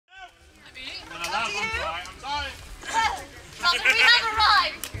have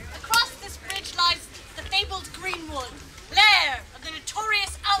arrived. Across this bridge lies the fabled Greenwood, lair of the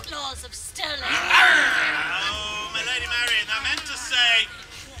notorious outlaws of Stirling. Oh, my Lady Marian, I meant to say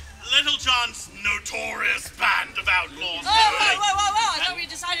Little John's notorious band of outlaws. Whoa! I thought we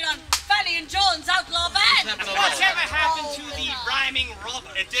decided on Fanny and John's outlaw band. Whatever happened to the rhyming robber?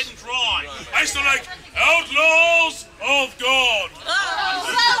 It didn't rhyme. I used to like outlaws of God. Well,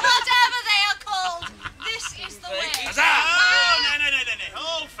 whatever they are called, this is the way. Oh, no.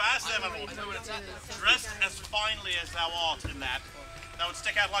 Hold fast there, my lord. Dressed as finely as thou art in that would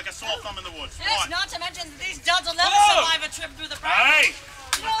stick out like a sore thumb in the woods. Yes, not to mention that these duds will never survive a trip through the prairie. Hey!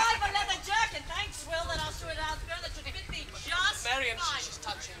 You know, I've a leather jacket, thanks, Will, that I'll show it out girl that should fit me just Marian, fine. she's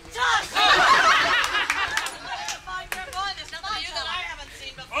touching you. Just fine, boy, there's nothing of you that I haven't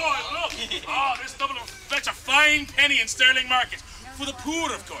seen before. Oh, look! Oh, this double will fetch a fine penny in Stirling Market. For the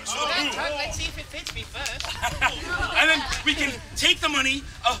poor, of course. For the poor. Let's see if it fits me first. And then we can take the money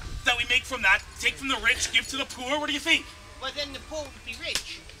that we make from that, take from the rich, give to the poor. What do you think? Well, then the poor would be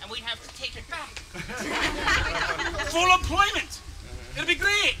rich, and we'd have to take it back. Full employment. It'll be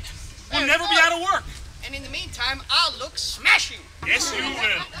great. We'll never be out of work. And in the meantime, I'll look smashing. Yes, you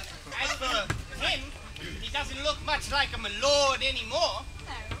will. As for him, he doesn't look much like a my lord anymore.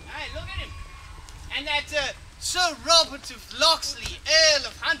 Hey, look at him. And that Sir Robert of Locksley, Earl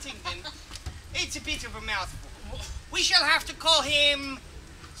of Huntingdon, it's a bit of a mouthful. We shall have to call him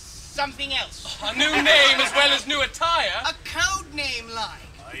something else. A new name as well as new attire. A code name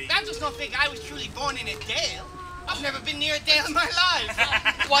like. That does not think I was truly born in a dale. I've never been near a dale in my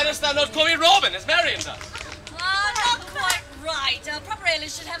life. Why dost thou not call me Robin, as Marian does? Not quite right. Proper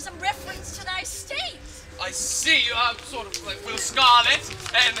English should have some reference to thy state. I see you are sort of like Will Scarlet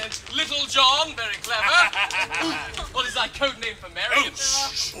and Little John, very clever. What is thy code name for Marian?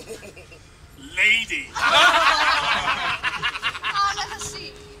 Lady. Let us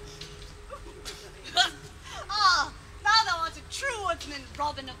see. Now thou art a true woodsman,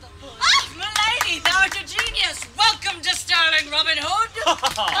 Robin of the Hood. Milady, thou art a genius. Welcome to Stirling, Robin Hood.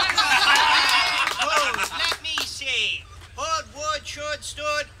 Let me see. Hood, wood, should,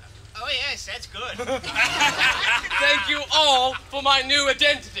 stood. Oh, yes, that's good. Thank you all for my new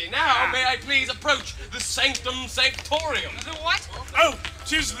identity. Now, may I please approach the Sanctum Sanctorium? The what? Oh,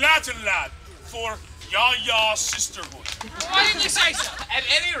 'tis Latin, lad, for ya sisterhood. Why didn't you say so? At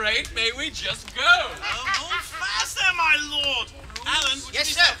any rate, may we just go? Hold fast there, my lord. Alan, would Yes,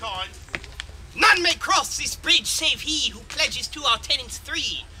 you sir. be so kind? None may cross this bridge save he who pledges to our tenants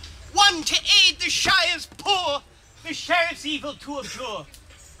three. One, to aid the Shire's poor, the Sheriff's evil to abjure.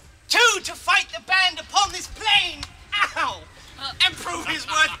 Two, to fight the band upon this plain, ow, and prove his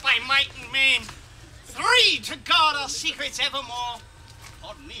worth by might and main. Three, to guard our secrets evermore.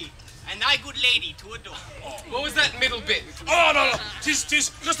 Pardon me, and thy good lady to adore. What was that middle bit? Oh, no. Tis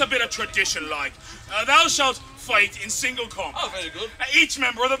just a bit of tradition, like. Thou shalt fight in single combat. Oh, very good. Each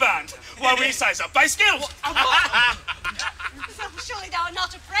member of the band, while we size up thy skills. Surely thou art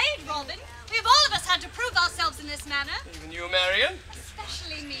not afraid, Robin. We have all of us had to prove ourselves in this manner. Even you, Marian?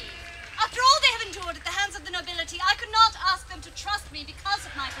 Especially me. After all they have endured at the hands of the nobility, I could not ask them to trust me because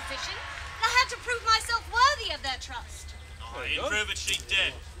of my position, and I had to prove myself worthy of their trust. In prove it she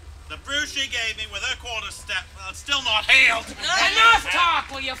did. The brew she gave me with her quarterstaff, well, it's still not hailed. Enough talk,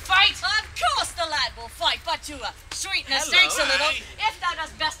 will you fight? Of course the lad will fight, but to sweeten the stakes a little. If thou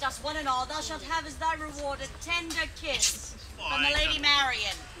dost best us one and all, thou shalt have as thy reward a tender kiss from the Lady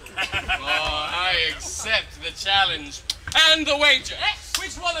Marian. Oh, I accept the challenge. And the wager.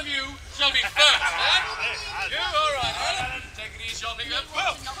 Which one of you shall be first, You, all right. Take it easy on me, good.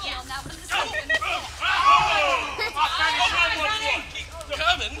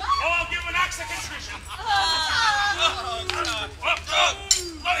 Coming. Oh, I'll give him an axe of contrition.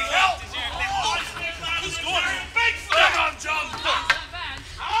 Bloody hell! He's going big flag on John.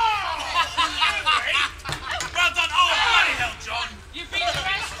 Well done. Oh, bloody hell, John. You beat the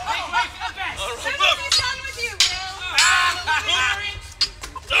best, make way for the best. Soon as he's done with you, Will.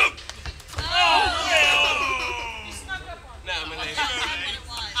 Now, my lady.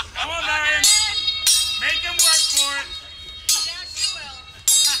 Come on, Marian. Make him work for it. Yes, you will.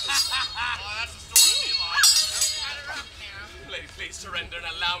 That's the story of your life. Lady, please surrender and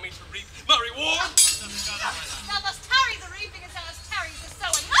allow me to reap my reward. Thou must tarry the reaping as thou must tarry the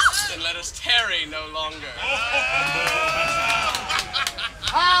sowing. Then let us tarry no longer.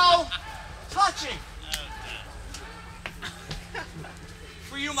 How touching.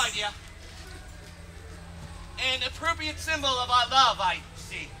 For you, my dear. An appropriate symbol of our love, I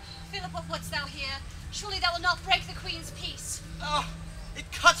see. Philip, what wouldst thou here? Surely thou wilt not break the Queen's peace. Oh,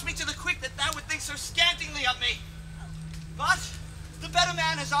 it cuts me to the quick that thou would think so scantingly of me. But The better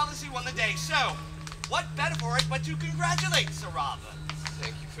man has obviously won the day, so what better for it but to congratulate Sir Robert?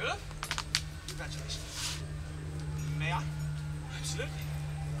 Thank you, Philip. Congratulations. May I? Absolutely.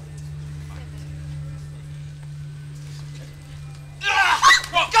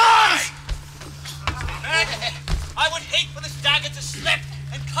 Guys! I would hate for this dagger to slip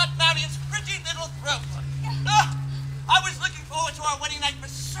and cut Marion's pretty little throat. I was looking forward to our wedding night for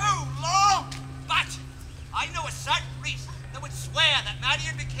so long, but I know a certain priest that would swear that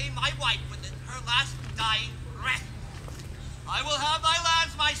Marion became my wife within her last dying breath. I will have thy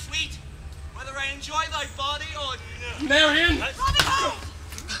lands, my sweet, whether I enjoy thy body or no. Marion! Robin Hood!